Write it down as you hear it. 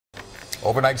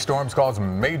Overnight storms caused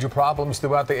major problems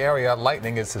throughout the area.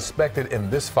 Lightning is suspected in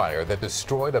this fire that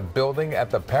destroyed a building at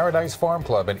the Paradise Farm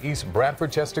Club in East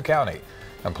Bradford, Chester County.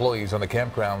 Employees on the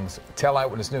campgrounds tell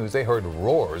Eyewitness News they heard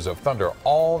roars of thunder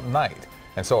all night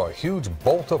and saw a huge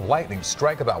bolt of lightning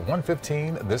strike about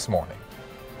 1:15 this morning.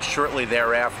 Shortly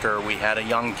thereafter, we had a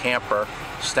young camper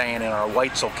staying in our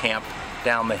Weitzel camp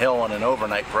down the hill on an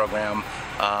overnight program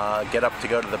get up to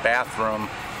go to the bathroom,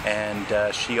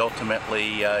 and she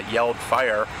ultimately yelled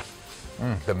fire.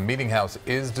 The meeting house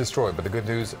is destroyed, but the good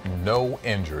news, no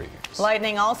injuries.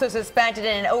 Lightning also suspected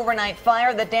in an overnight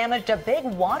fire that damaged a big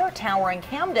water tower in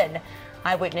Camden.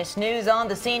 Eyewitness News on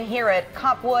the scene here at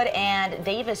Copwood and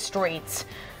Davis Streets.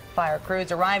 Fire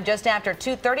crews arrived just after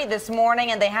 2:30 this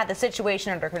morning, and they had the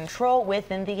situation under control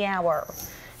within the hour.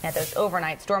 Now, those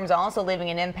overnight storms also leaving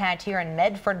an impact here in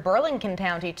Medford, Burlington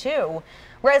County, too.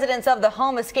 Residents of the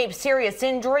home escaped serious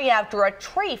injury after a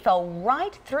tree fell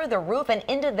right through the roof and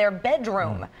into their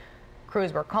bedroom.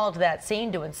 Crews were called to that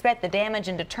scene to inspect the damage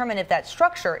and determine if that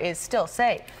structure is still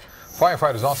safe.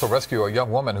 Firefighters also rescue a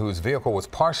young woman whose vehicle was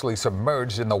partially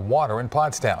submerged in the water in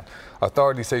Pottstown.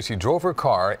 Authorities say she drove her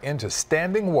car into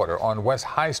standing water on West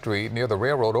High Street near the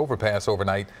railroad overpass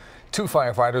overnight. 2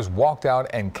 firefighters walked out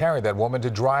and carried that woman to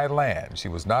dry land. She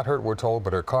was not hurt, we're told,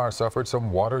 but her car suffered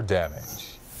some water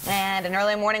damage. And an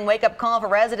early morning wake-up call for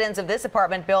residents of this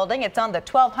apartment building. It's on the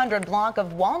 1200 block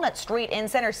of Walnut Street in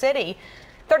Center City.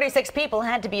 36 people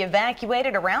had to be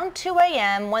evacuated around 2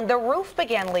 a.m. when the roof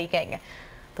began leaking.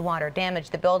 The water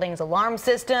damaged the building's alarm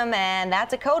system, and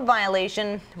that's a code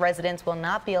violation. Residents will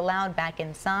not be allowed back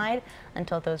inside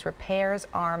until those repairs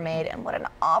are made. And what an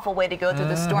awful way to go through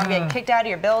the storm, getting kicked out of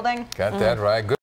your building. Got that right. Good.